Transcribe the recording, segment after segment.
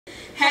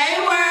Hey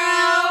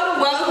world!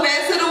 Welcome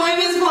back to the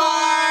Women's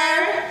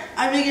Bar.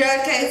 I'm your girl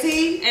KT.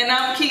 And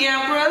I'm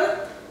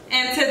Kiambra.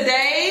 And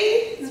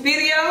today's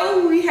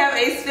video, we have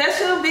a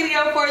special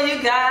video for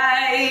you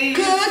guys.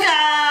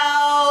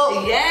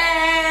 Cookout!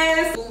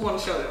 Yes! We want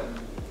to show them.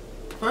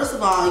 First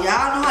of all, y'all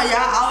know how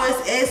y'all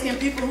always asking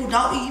people who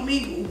don't eat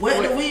meat,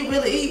 what do we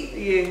really eat?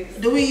 Yes.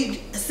 Do we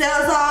eat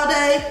salads all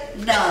day?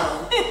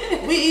 No.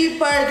 We eat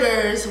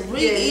burgers,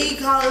 we eat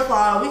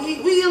cauliflower, we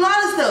eat a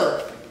lot of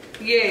stuff.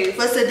 Yes.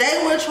 But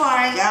today we're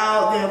trying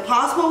out the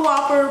Impossible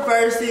Whopper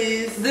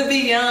versus the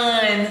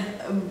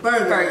Beyond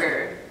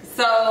Burger.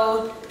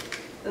 So,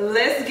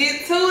 let's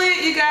get to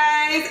it, you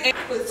guys. And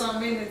put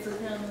some in it to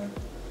kind of...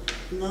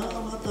 No,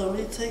 I'm about to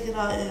really take it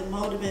out and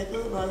mold it back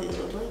up like it's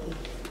a burger.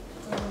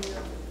 Oh,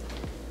 yeah.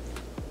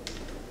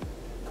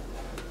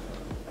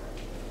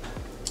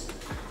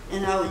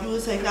 And you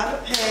would take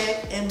out the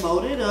pack and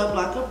mold it up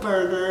like a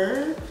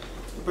burger.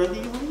 The burger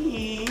you want to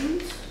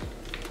eat.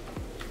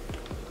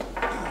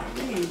 Oh,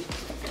 man.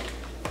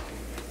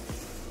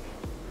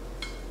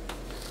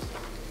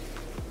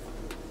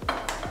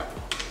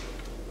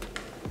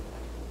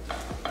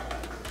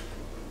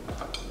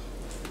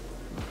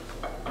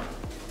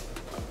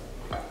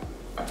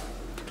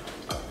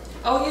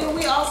 Oh yeah,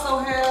 we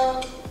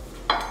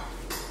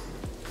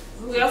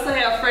also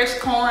have fresh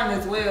corn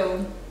as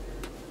well.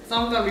 So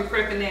I'm gonna be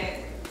prepping that.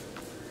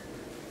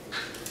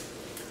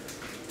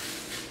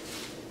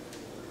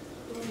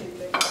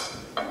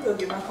 I'm gonna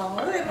get my phone.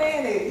 Where that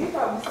man at? He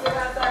probably sit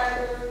outside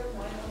there.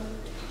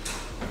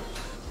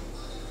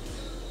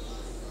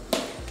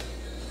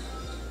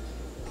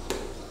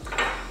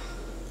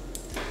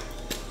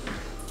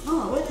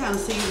 Oh, what kind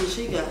of seasoning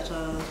she got,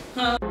 y'all?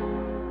 Huh?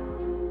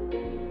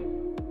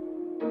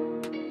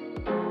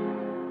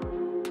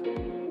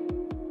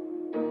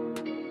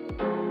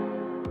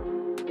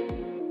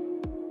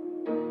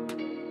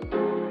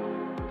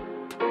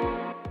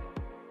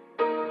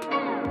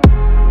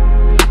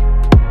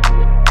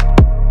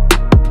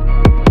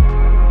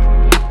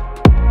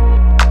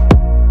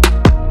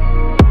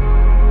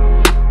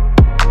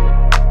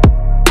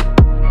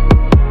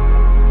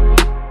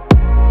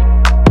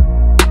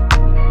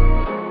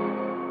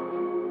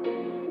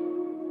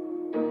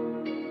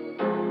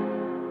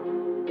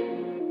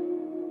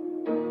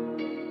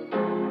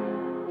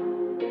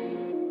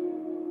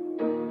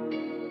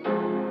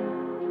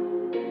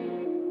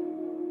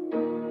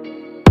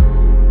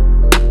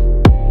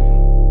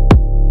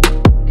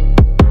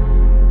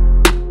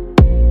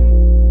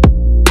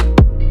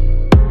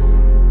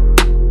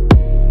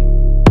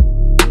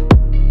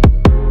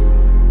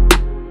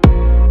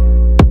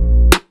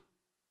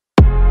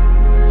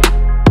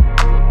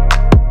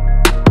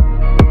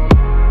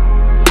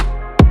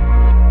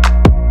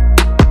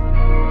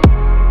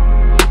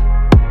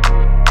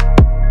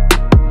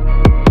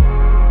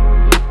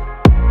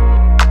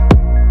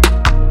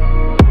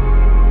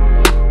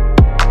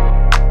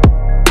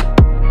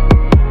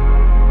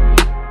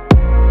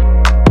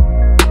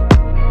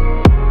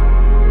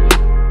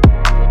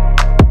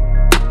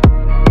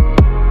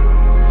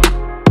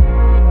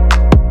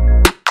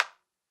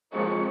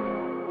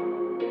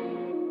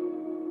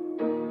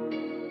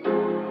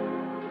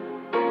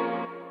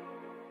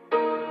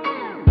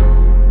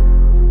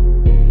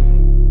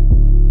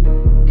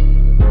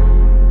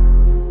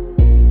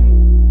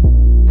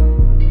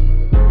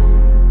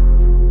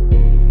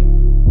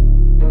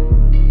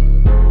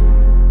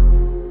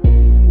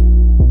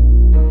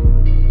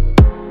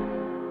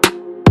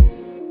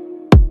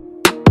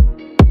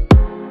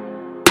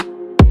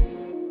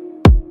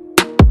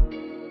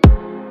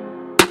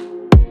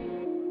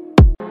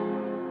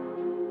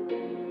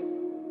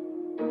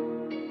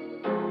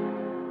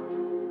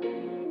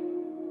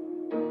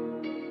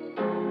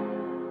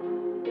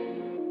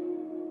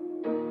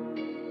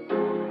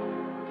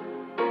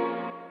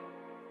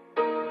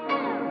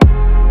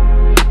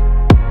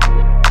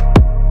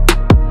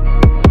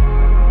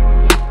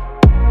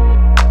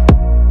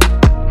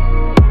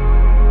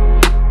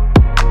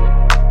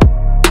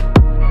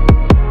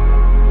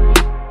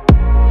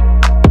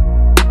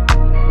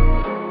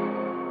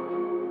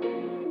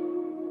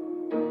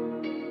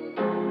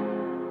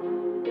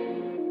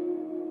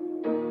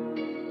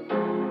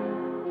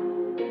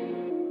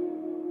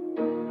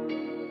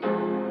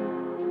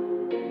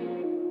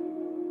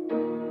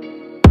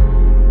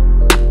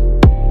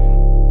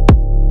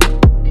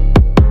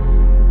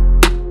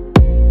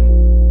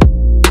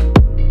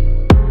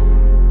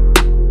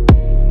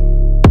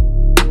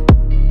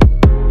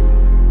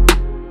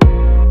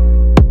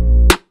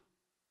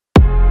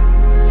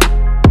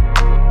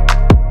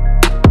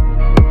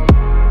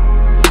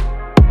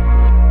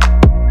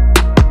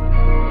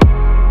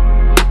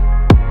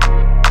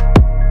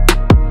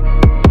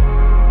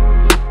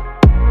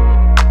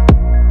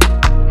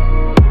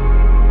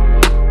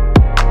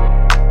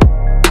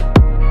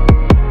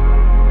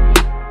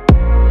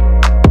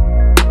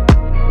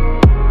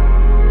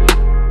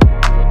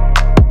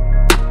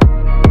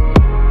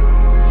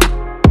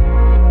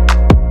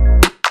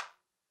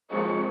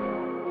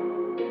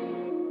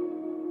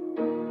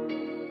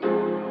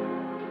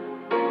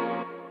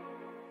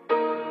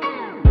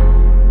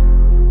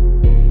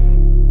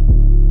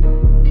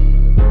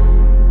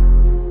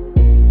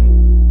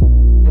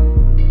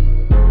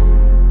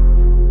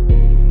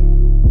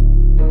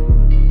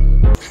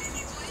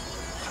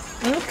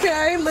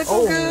 Okay,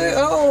 looking good.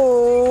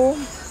 Oh.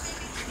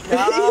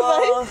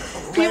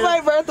 You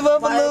might birth them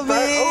up a little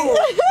bit.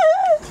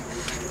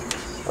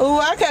 Oh,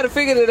 I kind of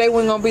figured that they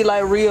weren't gonna be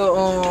like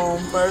real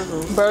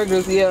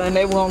burgers, yeah, and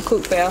they were gonna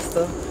cook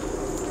faster.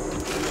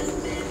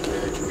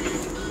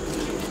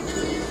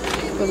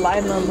 But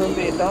lighten a little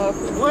bit, dog.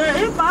 Well,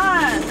 it's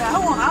fine. I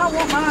don't want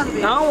mine to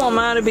be. I don't want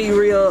mine to be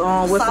real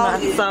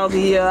Soggy.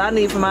 soggy. Yeah, I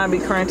need for mine to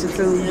be crunchy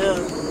too.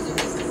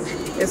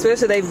 Yeah.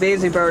 Especially they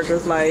veggie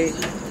burgers, like.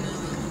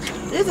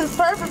 This is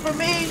perfect for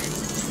me.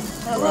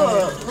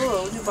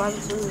 Look, you bought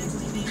it too.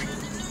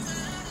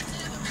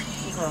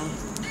 Okay.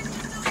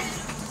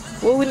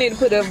 Well, we need to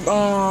put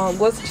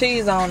what's the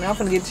cheese on? I'm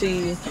gonna get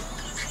cheese.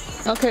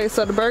 Okay,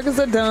 so the burgers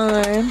are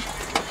done,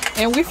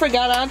 and we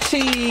forgot our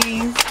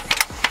cheese.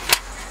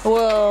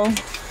 Well,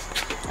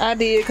 I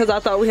did because I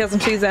thought we had some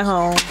cheese at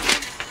home.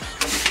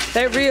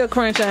 They real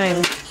crunchy,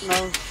 ain't it?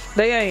 No.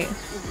 They ain't?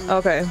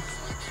 Okay.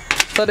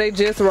 So they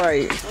just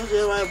right. That's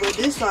just right, but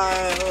this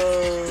side,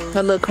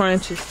 A little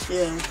crunchy.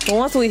 yeah. But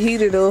once we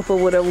heat it up or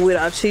whatever with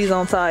our cheese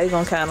on top, it's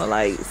gonna kind of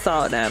like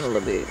thaw down a little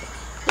bit.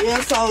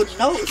 Yeah, so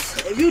notes.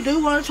 If you do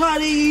want to try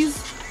these,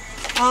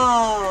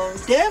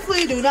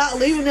 definitely do not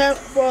leave them there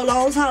for a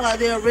long time like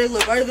they're regular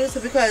burgers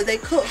because they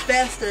cook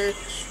faster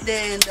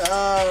than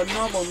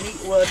normal meat,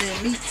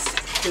 than meats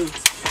do.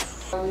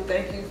 We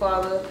thank you,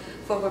 Father,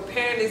 for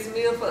preparing this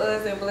meal for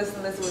us and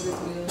blessing us with this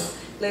meal.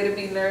 Let it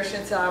be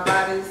nourishing to our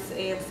bodies,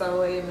 and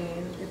so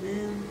amen.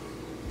 Amen.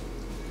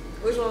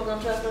 Which one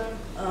gonna try first?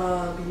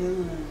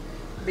 Beyond.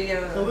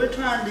 Beyond. So we're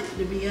trying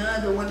the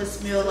Beyond, the one that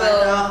smells like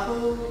dog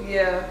food.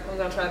 Yeah, I'm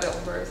gonna try that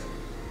one first.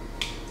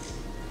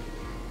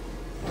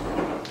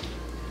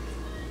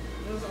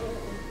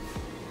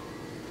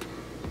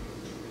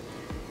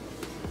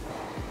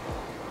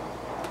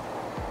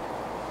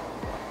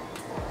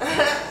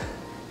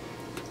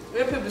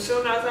 There people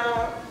shooting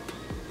outside.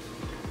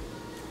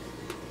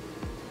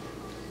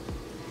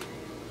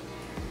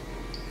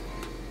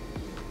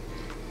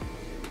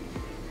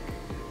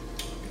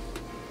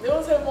 They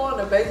don't take more on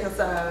the bacon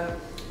side.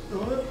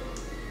 What?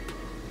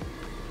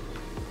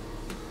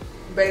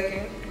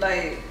 Bacon,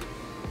 like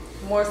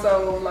more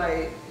so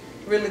like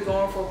really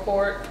going for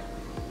pork.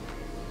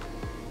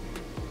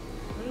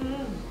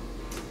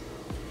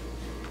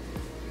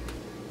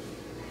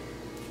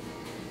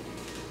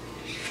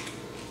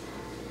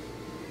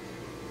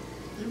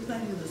 You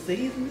think it's a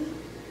seasoning?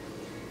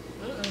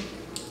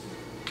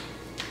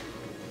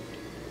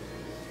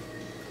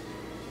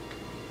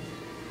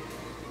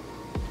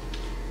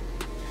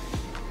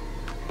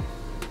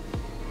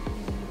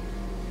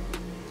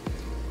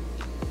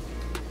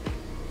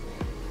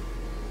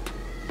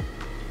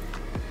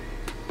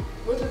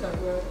 What you think,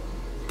 bro?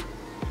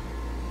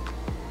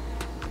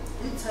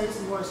 It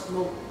tastes more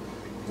smoke.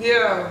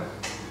 Yeah.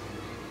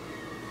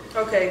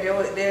 Okay, there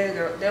we go.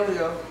 There we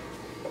go.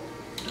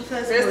 It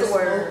tastes That's more the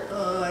word.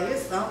 smoke. I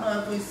guess I don't know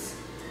if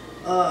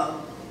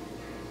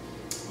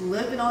we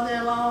left it on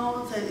there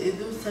long. It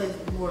do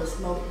taste more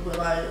smoke, but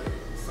like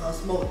a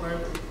smoked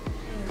burger.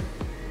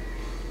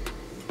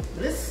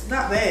 But it's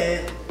not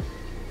bad. You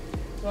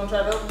wanna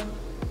try that one?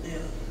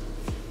 Yeah.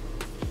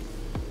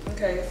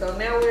 Okay, so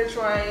now we're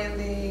trying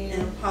the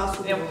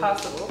Impossible.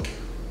 Impossible.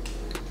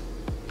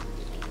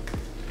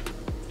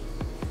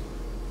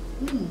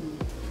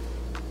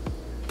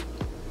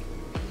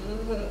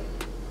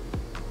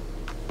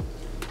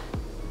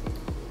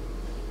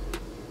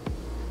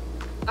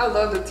 I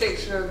love the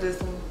texture of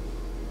this one.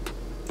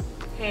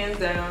 Hands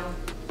down.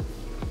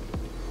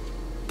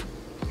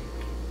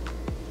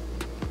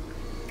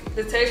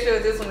 The texture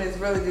of this one is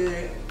really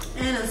good.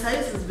 And the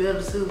taste is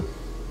better too.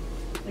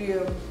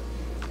 Yeah.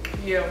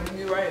 Yeah,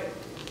 you're right.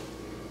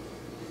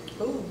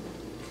 Ooh.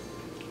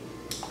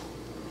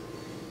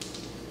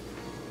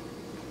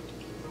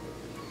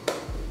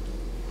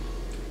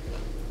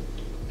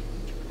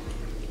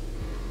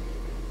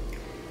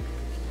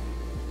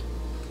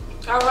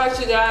 All right,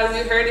 you guys,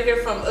 you heard it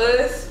here from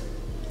us.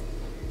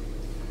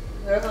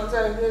 That's what I'm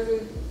telling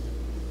you.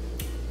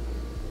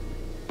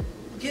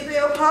 Get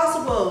the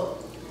Impossible.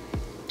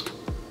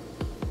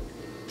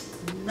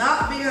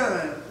 Not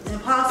Beyond.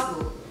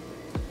 Impossible.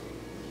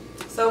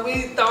 So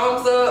we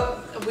thumbs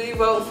up. We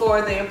vote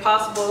for the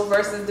Impossible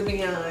versus the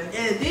Beyond.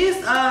 And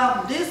this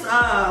vlog is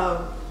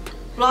not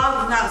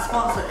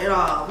sponsored at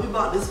all. We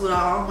bought this with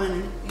our own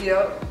money.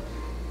 Yep.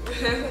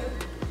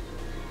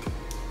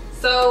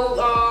 So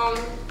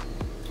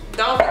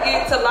don't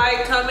forget to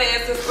like, comment,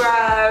 and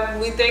subscribe.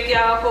 We thank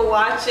y'all for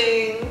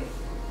watching.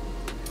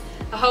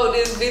 I hope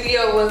this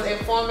video was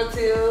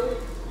informative.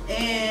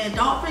 And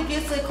don't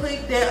forget to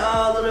click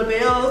that little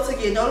bell to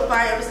get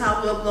notified every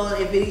time we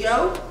upload a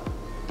video.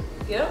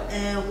 Yep.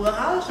 And we'll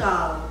holler at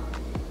y'all.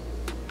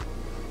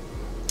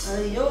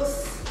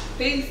 Adios.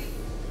 Peace.